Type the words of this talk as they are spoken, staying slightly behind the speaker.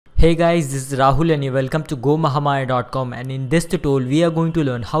Hey guys, this is Rahul and welcome to GoMahamaya.com, and in this tutorial we are going to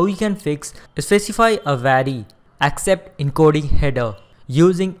learn how you can specify a vary accept encoding header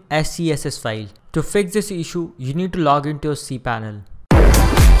using SCSS file. To fix this issue, you need to log into your cPanel.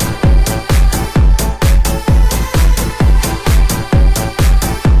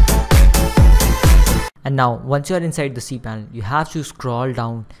 And now once you are inside the cPanel, you have to scroll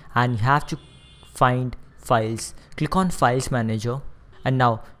down and you have to find files. Click on Files Manager. And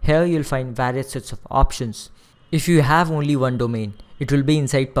now here you'll find various sets of options. If you have only one domain, it will be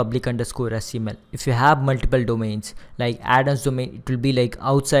inside public_HTML. If you have multiple domains like add-ons domain, it will be like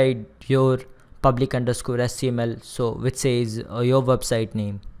outside your public_HTML, so which says your website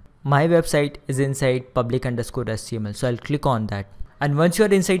name. My website is inside public_HTML, so I'll click on that. And once you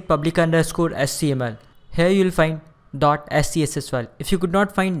are inside public_HTML, here you'll find .scss file. If you could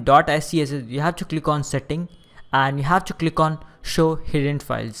not find .scss, you have to click on setting and you have to click on show hidden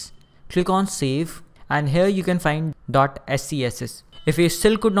files. Click on save and here you can find .scss. If you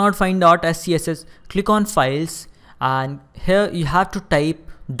still could not find .scss, click on files and here you have to type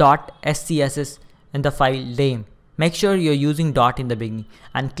 .scss in the file name. Make sure you're using dot in the beginning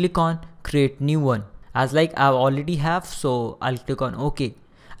and click on create new one. As like I already have, so I'll click on OK.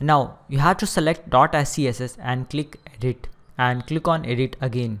 Now you have to select .scss and click edit and click on edit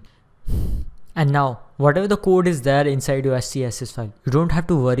again. And now whatever the code is there inside your SCSS file, you don't have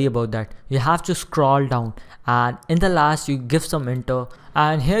to worry about that. You have to scroll down and in the last you give some enter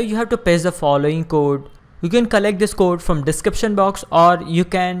and here you have to paste the following code. You can collect this code from description box or you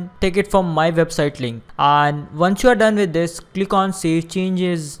can take it from my website link. And once you are done with this, click on save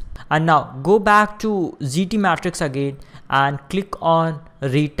changes and now go back to ZT matrix again and click on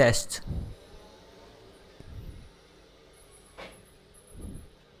retest.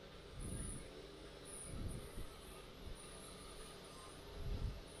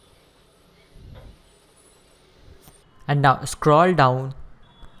 And now scroll down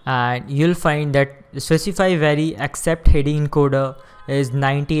and you'll find that specify vary accept heading encoder is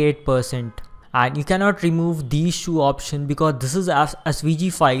 98%, and you cannot remove these two options because this is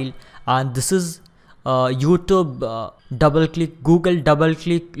SVG file and this is YouTube double click, Google double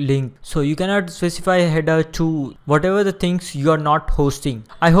click link, so you cannot specify a header to whatever the things you are not hosting.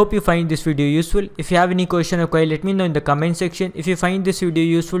 I hope you find this video useful. If you have any question or query, let me know in the comment section. If you find this video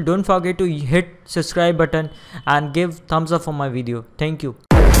useful, don't forget to hit subscribe button and give thumbs up for my video. Thank you.